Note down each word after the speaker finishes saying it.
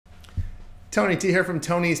Tony T here from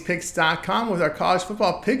Tony'sPicks.com with our college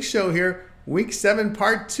football pick show here. Week 7,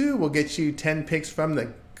 Part 2. We'll get you 10 picks from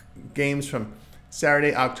the games from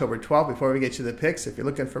Saturday, October 12th. Before we get you the picks, if you're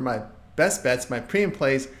looking for my best bets, my pre-and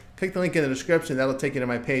plays, click the link in the description. That'll take you to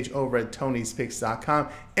my page over at Tony'sPicks.com.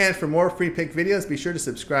 And for more free pick videos, be sure to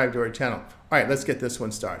subscribe to our channel. All right, let's get this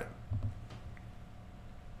one started.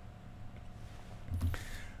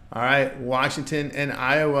 All right, Washington and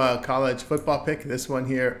Iowa college football pick. This one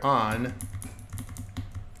here on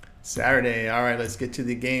Saturday. All right, let's get to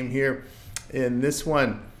the game here. In this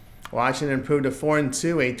one, Washington improved to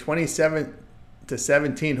 4-2, a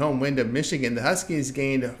 27-17 home win to Michigan. The Huskies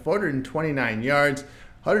gained 429 yards,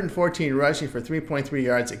 114 rushing for 3.3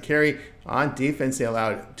 yards a carry. On defense, they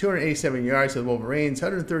allowed 287 yards to the Wolverines,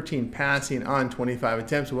 113 passing on 25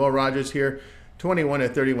 attempts. Will Rogers here,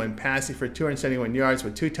 21-31 passing for 271 yards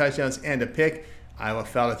with 2 touchdowns and a pick. Iowa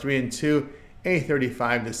fell to 3-2, a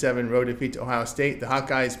 35-7 road defeat to Ohio State. The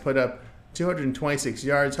Hawkeyes put up 226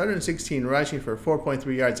 yards, 116 rushing for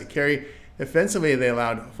 4.3 yards a carry. Defensively, they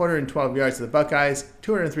allowed 412 yards to the Buckeyes,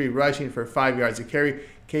 203 rushing for 5 yards a carry.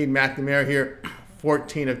 Cade McNamara here,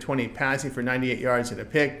 14 of 20 passing for 98 yards and a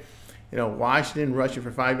pick. Washington rushing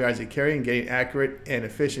for 5 yards a carry and getting accurate and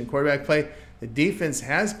efficient quarterback play. The defense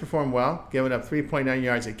has performed well, giving up 3.9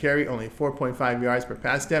 yards a carry, only 4.5 yards per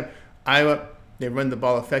pass attempt. Iowa, they run the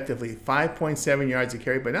ball effectively, 5.7 yards a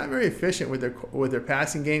carry, but not very efficient with their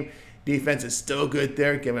passing game. Defense is still good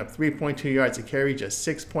there, giving up 3.2 yards a carry, just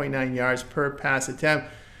 6.9 yards per pass attempt.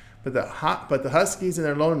 But the Huskies in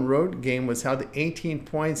their lone road game was held to 18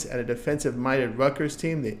 points at a defensive-minded Rutgers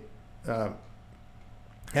team. They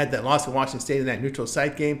had that loss to Washington State in that neutral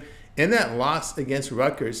site game. In that loss against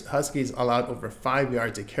Rutgers, Huskies allowed over 5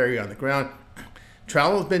 yards a carry on the ground.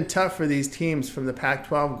 Travel has been tough for these teams from the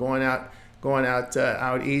Pac-12 going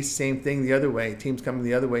out east. Same thing the other way. Teams coming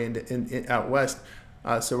the other way out west.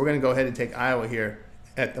 So we're going to go ahead and take Iowa here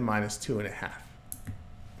at the -2.5.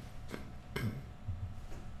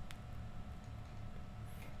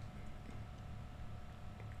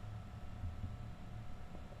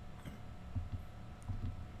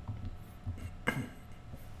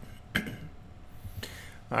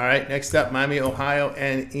 All right, next up, Miami, Ohio,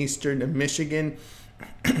 and Eastern Michigan.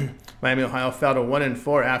 Miami, Ohio fell to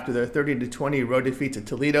 1-4 after their 30-20 road defeat to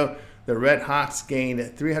Toledo. The Red Hawks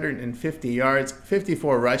gained 350 yards,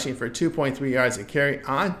 54 rushing for 2.3 yards a carry.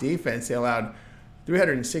 On defense, they allowed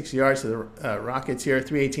 306 yards to the Rockets here,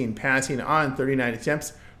 318 passing on 39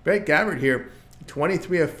 attempts. Brett Gabbert here,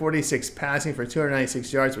 23 of 46 passing for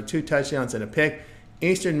 296 yards with 2 touchdowns and a pick.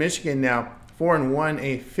 Eastern Michigan now 4-1,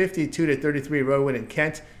 a 52-33 road win in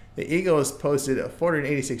Kent. The Eagles posted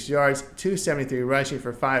 486 yards, 273 rushing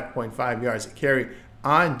for 5.5 yards a carry.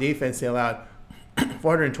 On defense, they allowed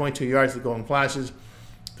 422 yards to Golden Flashes,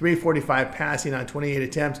 345 passing on 28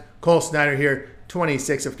 attempts. Cole Snyder here,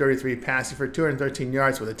 26 of 33 passing for 213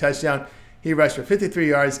 yards with a touchdown. He rushed for 53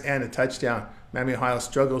 yards and a touchdown. Miami, Ohio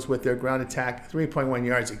struggles with their ground attack, 3.1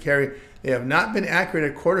 yards a carry. They have not been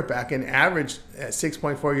accurate at quarterback and averaged at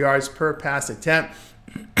 6.4 yards per pass attempt.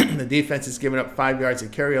 The defense has given up 5 yards a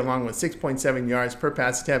carry along with 6.7 yards per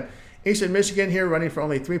pass attempt. Eastern Michigan here running for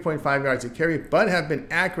only 3.5 yards a carry, but have been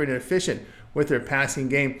accurate and efficient with their passing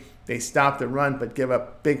game. They stop the run but give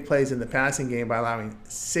up big plays in the passing game by allowing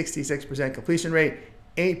 66% completion rate,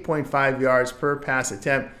 8.5 yards per pass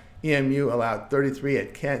attempt. EMU allowed 33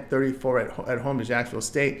 at Kent, 34 at home to Jacksonville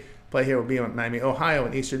State. Play here will be on Miami, Ohio,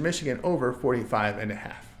 and Eastern Michigan over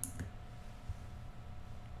 45.5.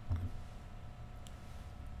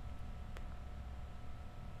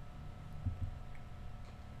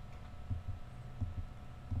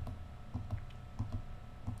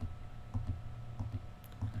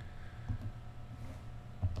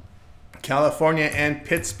 California and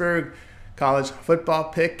Pittsburgh college football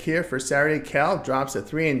pick here for Saturday. Cal drops to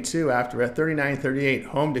 3-2 after a 39-38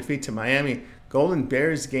 home defeat to Miami. Golden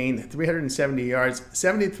Bears gained 370 yards,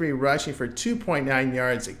 73 rushing for 2.9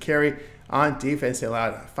 yards a carry. On defense, they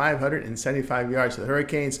allowed 575 yards to the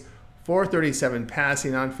Hurricanes, 437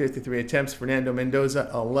 passing on 53 attempts. Fernando Mendoza,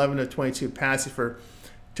 11 of 22 passing for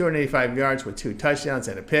 285 yards with 2 touchdowns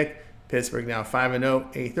and a pick. Pittsburgh now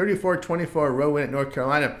 5-0, a 34-24 road win at North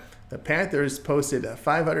Carolina. The Panthers posted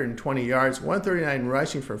 520 yards, 139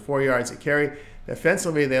 rushing for 4 yards a carry.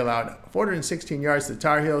 Defensively, they allowed 416 yards to the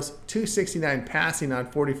Tar Heels, 269 passing on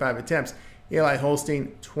 45 attempts. Eli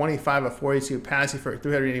Holstein, 25 of 42 passing for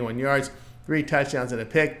 381 yards, 3 touchdowns and a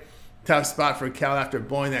pick. Tough spot for Cal after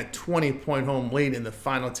blowing that 20-point home lead in the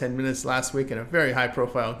final 10 minutes last week in a very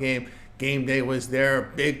high-profile game. Game day was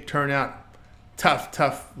there, big turnout,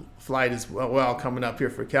 tough flight as well coming up here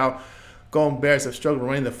for Cal. Golden Bears have struggled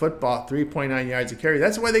running the football, 3.9 yards a carry.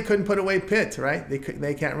 That's why they couldn't put away Pitt, right?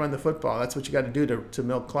 They can't run the football. That's what you got to do to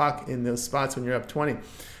milk clock in those spots when you're up 20.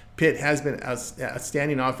 Pitt has been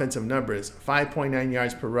outstanding offensive numbers, 5.9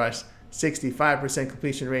 yards per rush, 65%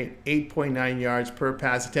 completion rate, 8.9 yards per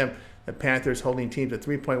pass attempt. The Panthers holding teams at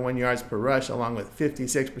 3.1 yards per rush, along with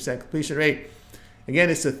 56% completion rate.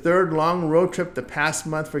 Again, it's the third long road trip the past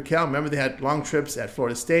month for Cal. Remember, they had long trips at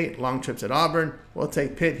Florida State, long trips at Auburn. We'll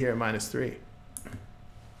take Pitt here, -3.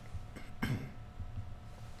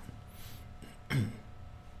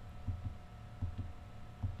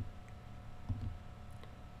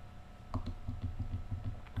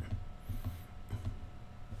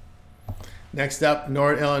 Next up,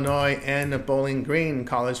 Northern Illinois and Bowling Green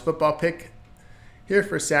college football pick. Here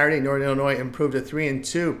for Saturday, Northern Illinois improved to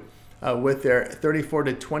 3-2 with their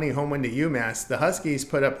 34-20 home win to UMass. The Huskies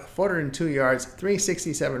put up 402 yards,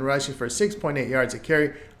 367 rushing for 6.8 yards a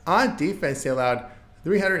carry. On defense, they allowed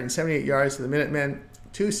 378 yards to the Minutemen,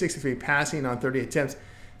 263 passing on 30 attempts.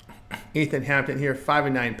 Ethan Hampton here,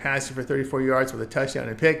 5-9 passing for 34 yards with a touchdown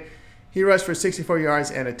and pick. He rushed for 64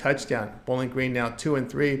 yards and a touchdown. Bowling Green now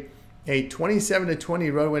 2-3. A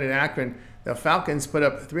 27-20 road win at Akron. The Falcons put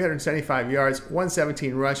up 375 yards,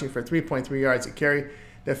 117 rushing for 3.3 yards a carry.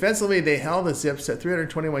 Defensively, they held the Zips at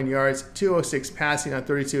 321 yards, 206 passing on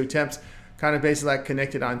 32 attempts. Kind of basically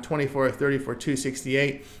connected on 24 of 30 for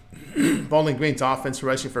 268. Bowling Green's offense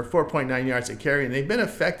rushing for 4.9 yards a carry, and they've been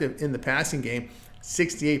effective in the passing game.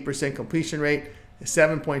 68% completion rate,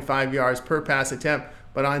 7.5 yards per pass attempt.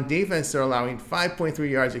 But on defense, they're allowing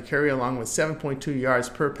 5.3 yards a carry along with 7.2 yards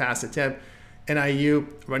per pass attempt. NIU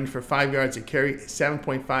running for 5 yards a carry,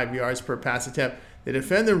 7.5 yards per pass attempt. They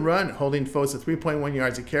defend the run, holding foes to 3.1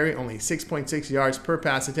 yards a carry, only 6.6 yards per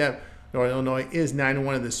pass attempt. Northern Illinois is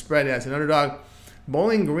 9-1 in the spread as an underdog.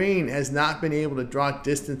 Bowling Green has not been able to draw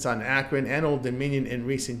distance on Akron and Old Dominion in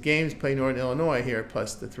recent games. Play Northern Illinois here,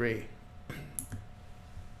 +3.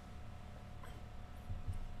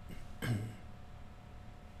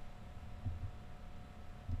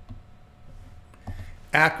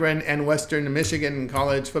 Akron and Western Michigan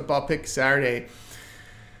college football pick Saturday.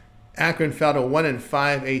 Akron fell to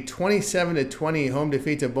 1-5, a 27-20 home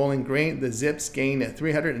defeat to Bowling Green. The Zips gained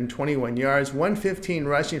 321 yards, 115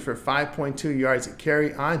 rushing for 5.2 yards a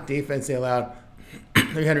carry. On defense, they allowed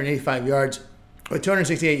 385 yards with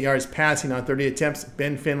 268 yards passing on 30 attempts.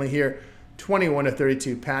 Ben Finley here,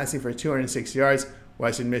 21-32 passing for 206 yards.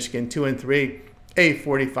 Western Michigan 2-3, a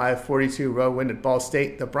 45-42 road win at Ball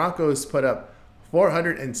State. The Broncos put up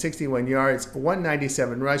 461 yards,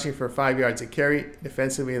 197 rushing for 5 yards a carry.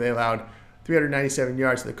 Defensively, they allowed 397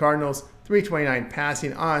 yards to the Cardinals, 329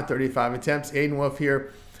 passing on 35 attempts. Aiden Wolf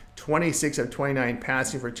here, 26 of 29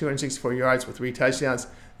 passing for 264 yards with 3 touchdowns.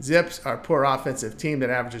 Zips are a poor offensive team that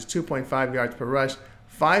averages 2.5 yards per rush,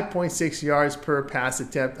 5.6 yards per pass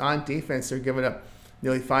attempt. On defense, they're giving up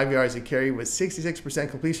nearly 5 yards a carry with 66%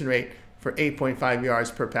 completion rate for 8.5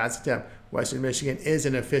 yards per pass attempt. Western Michigan is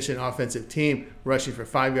an efficient offensive team, rushing for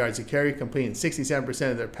 5 yards a carry, completing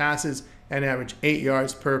 67% of their passes, and average 8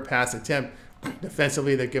 yards per pass attempt.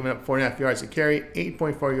 Defensively, they're giving up 4.5 yards a carry,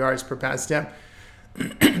 8.4 yards per pass attempt.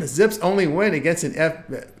 The Zips only win against an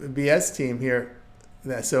FBS team here,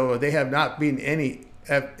 so they have not beaten any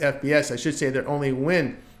FBS. I should say their only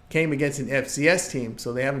win came against an FCS team,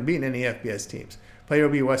 so they haven't beaten any FBS teams. Player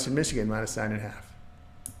will be Western Michigan, -9.5.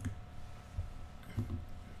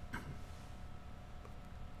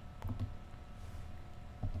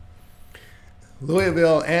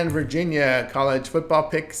 Louisville and Virginia college football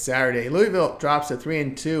pick Saturday. Louisville drops to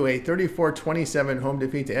 3-2, a 34-27 home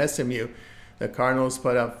defeat to SMU. The Cardinals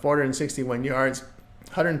put up 461 yards,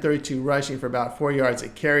 132 rushing for about 4 yards a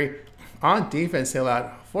carry. On defense, they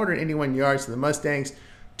allowed 481 yards to the Mustangs,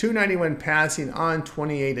 291 passing on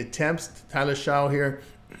 28 attempts. Tyler Shaw here,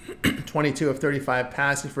 22 of 35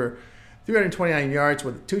 passing for 329 yards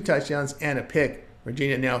with 2 touchdowns and a pick.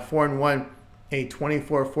 Virginia now 4-1. A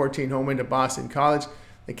 24-14 home win to Boston College.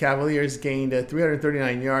 The Cavaliers gained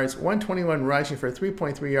 339 yards, 121 rushing for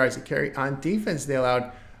 3.3 yards a carry. On defense, they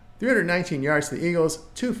allowed 319 yards to the Eagles,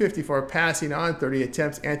 254 passing on 30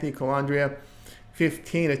 attempts. Anthony Colandrea,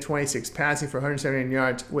 15 of 26 passing for 179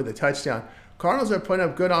 yards with a touchdown. Cardinals are putting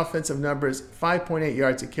up good offensive numbers, 5.8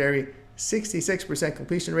 yards a carry, 66%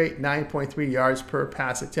 completion rate, 9.3 yards per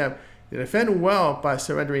pass attempt. They defend well by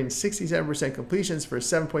surrendering 67% completions for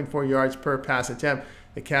 7.4 yards per pass attempt.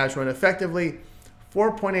 The Cavs run effectively,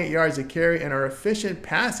 4.8 yards a carry, and are efficient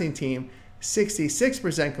passing team,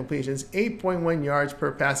 66% completions, 8.1 yards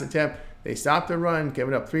per pass attempt. They stop the run,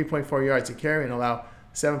 giving up 3.4 yards a carry, and allow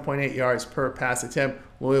 7.8 yards per pass attempt.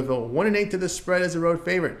 Louisville 1-8 to the spread as a road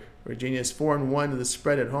favorite. Virginia is 4-1 to the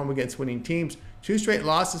spread at home against winning teams. 2 straight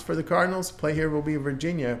losses for the Cardinals. Play here will be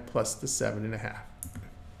Virginia plus the 7.5.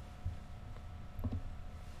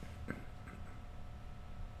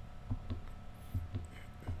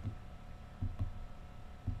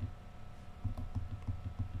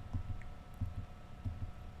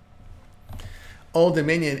 Old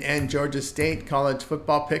Dominion and Georgia State college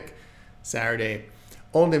football pick Saturday.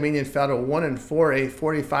 Old Dominion fell to 1-4, a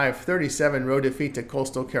 45-37 road defeat to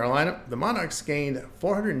Coastal Carolina. The Monarchs gained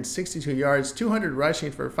 462 yards, 200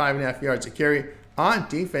 rushing for 5.5 yards a carry. On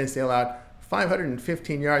defense, they allowed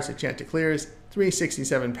 515 yards to Chanticleers,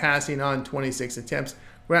 367 passing on 26 attempts.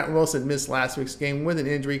 Grant Wilson missed last week's game with an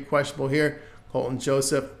injury, questionable here. Colton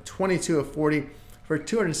Joseph, 22 of 40 for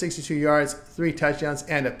 262 yards, 3 touchdowns,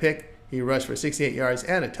 and a pick. He rushed for 68 yards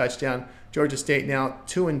and a touchdown. Georgia State now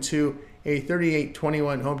 2-2, a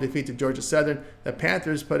 38-21 home defeat to Georgia Southern. The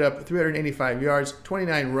Panthers put up 385 yards,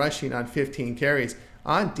 29 rushing on 15 carries.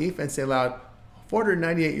 On defense, they allowed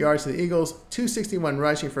 498 yards to the Eagles, 261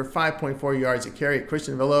 rushing for 5.4 yards a carry.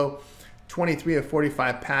 Christian Velo, 23 of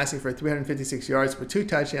 45 passing for 356 yards with 2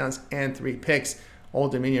 touchdowns and 3 picks.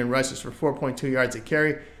 Old Dominion rushes for 4.2 yards a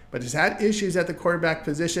carry, but has had issues at the quarterback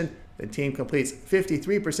position. The team completes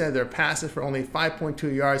 53% of their passes for only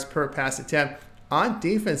 5.2 yards per pass attempt. On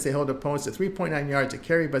defense, they hold opponents to 3.9 yards a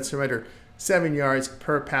carry, but surrender 7 yards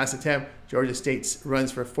per pass attempt. Georgia State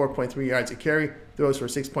runs for 4.3 yards a carry, throws for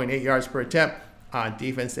 6.8 yards per attempt. On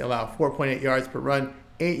defense, they allow 4.8 yards per run,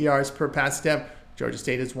 8 yards per pass attempt. Georgia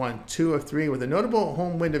State has won 2 of 3 with a notable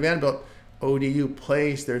home win to Vanderbilt. ODU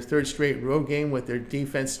plays their 3rd straight road game with their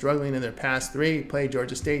defense struggling in their past 3. Play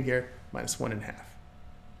Georgia State here, minus 1.5.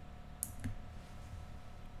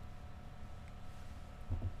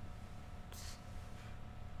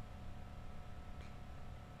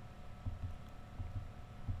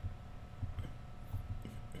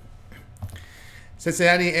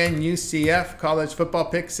 Cincinnati and UCF college football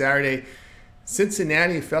pick Saturday.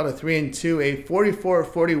 Cincinnati fell to 3-2, a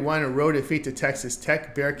 44-41 road defeat to Texas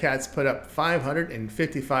Tech. Bearcats put up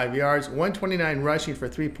 555 yards, 129 rushing for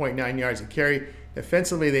 3.9 yards a carry.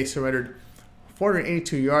 Defensively, they surrendered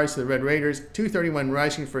 482 yards to the Red Raiders, 231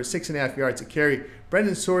 rushing for 6.5 yards a carry.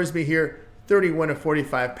 Brendan Sorsby here, 31 of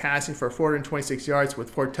 45 passing for 426 yards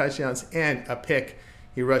with 4 touchdowns and a pick.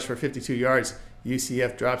 He rushed for 52 yards.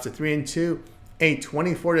 UCF drops to 3-2. A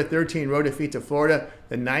 24-13 road defeat to Florida.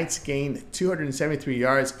 The Knights gained 273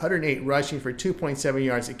 yards, 108 rushing for 2.7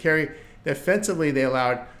 yards a carry. Defensively, they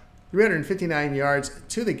allowed 359 yards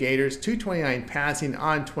to the Gators, 229 passing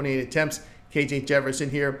on 28 attempts. KJ Jefferson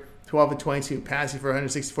here, 12 of 22 passing for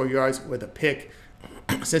 164 yards with a pick.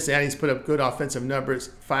 Cincinnati's put up good offensive numbers,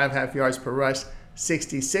 5.5 yards per rush,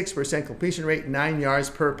 66% completion rate, 9 yards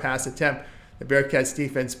per pass attempt. The Bearcats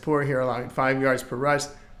defense poor here, allowing 5 yards per rush,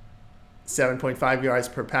 7.5 yards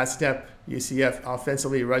per pass attempt. UCF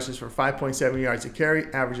offensively rushes for 5.7 yards a carry,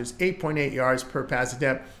 averages 8.8 yards per pass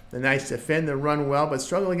attempt. The Knights defend the run well, but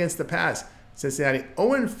struggle against the pass. Cincinnati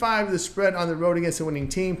 0-5 the spread on the road against a winning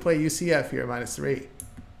team. Play UCF here, minus 3.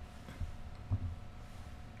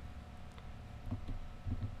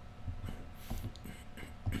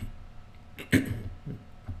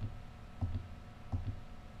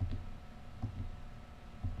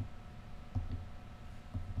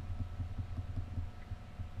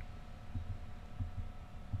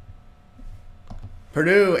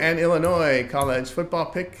 Purdue and Illinois college football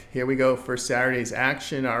pick. Here we go for Saturday's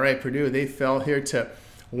action. All right, Purdue, they fell here to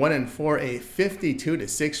 1-4, a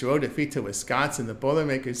 52-6 road defeat to Wisconsin. The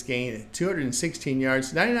Boilermakers gained 216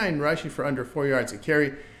 yards, 99 rushing for under 4 yards a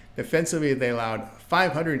carry. Defensively, they allowed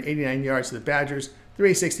 589 yards to the Badgers,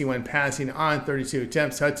 361 passing on 32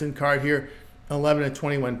 attempts. Hudson Card here, 11 of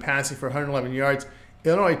 21 passing for 111 yards.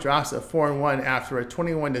 Illinois drops to 4-1 after a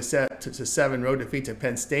 21-7 road defeat to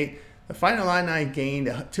Penn State. The final Illini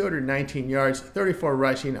gained 219 yards, 34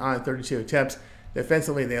 rushing on 32 attempts.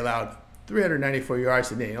 Defensively, they allowed 394 yards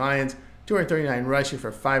to the Nittany Lions, 239 rushing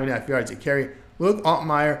for 5.5 yards a carry. Luke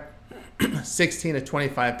Altmaier, 16 of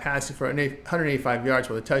 25 passing for 185 yards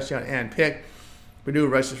with a touchdown and pick. Purdue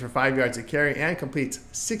rushes for 5 yards a carry and completes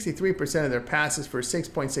 63% of their passes for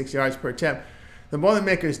 6.6 yards per attempt. The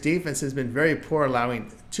Boilermakers defense has been very poor,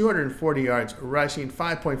 allowing 240 yards rushing,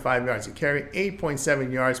 5.5 yards a carry,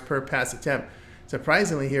 8.7 yards per pass attempt.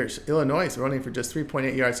 Surprisingly here, Illinois is running for just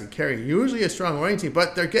 3.8 yards a carry. Usually a strong running team,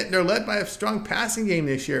 but they're led by a strong passing game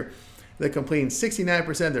this year. They're completing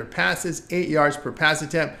 69% of their passes, 8 yards per pass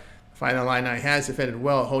attempt. The final Illini has defended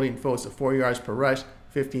well, holding foes to 4 yards per rush,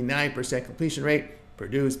 59% completion rate.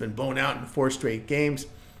 Purdue has been blown out in 4 straight games,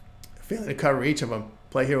 failing to cover each of them.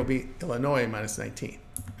 Play here will be Illinois minus 19.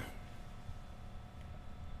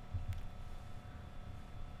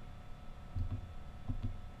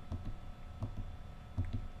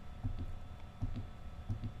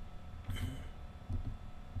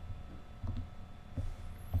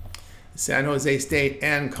 San Jose State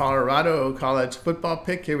and Colorado college football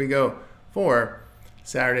pick. Here we go for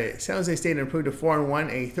Saturday. San Jose State improved to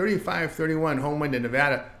 4-1, a 35-31 home win to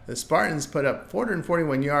Nevada. The Spartans put up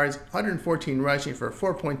 441 yards, 114 rushing for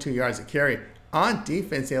 4.2 yards a carry. On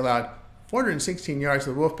defense, they allowed 416 yards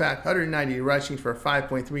to the Wolfpack, 190 rushing for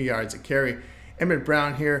 5.3 yards a carry. Emmett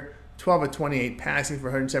Brown here, 12 of 28 passing for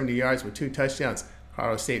 170 yards with 2 touchdowns.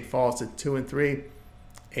 Colorado State falls to 2-3.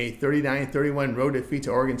 A 39-31 road defeat to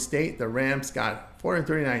Oregon State. The Rams got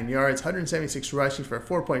 439 yards, 176 rushing for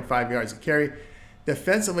 4.5 yards a carry.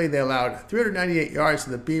 Defensively, they allowed 398 yards to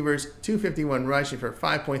the Beavers, 251 rushing for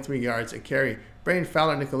 5.3 yards a carry. Braden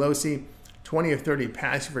Fowler Nicolosi, 20 of 30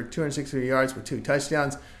 passing for 263 yards with 2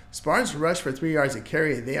 touchdowns. Spartans rushed for 3 yards a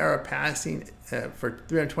carry. They are passing for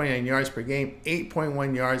 329 yards per game,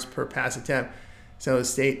 8.1 yards per pass attempt. San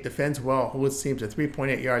Jose State defends well, holds teams to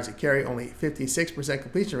 3.8 yards a carry, only 56%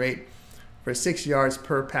 completion rate for 6 yards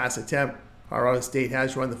per pass attempt. Colorado State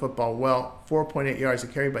has run the football well, 4.8 yards a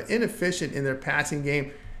carry, but inefficient in their passing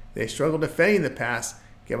game. They struggle defending the pass,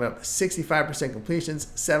 giving up 65% completions,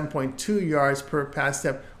 7.2 yards per pass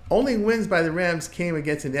attempt. Only wins by the Rams came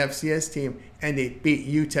against an FCS team, and they beat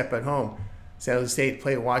UTEP at home. San Jose State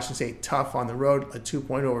played Washington State tough on the road, a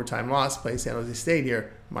 2-point overtime loss. Play San Jose State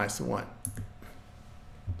here, -1.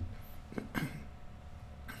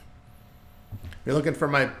 If you're looking for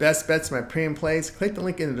my best bets, my premium plays, click the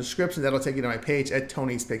link in the description. That'll take you to my page at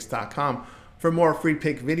Tony'sPicks.com. For more free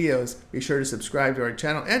pick videos, be sure to subscribe to our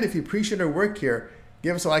channel. And if you appreciate our work here,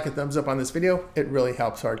 give us a like and thumbs up on this video. It really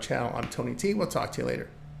helps our channel. I'm Tony T. We'll talk to you later.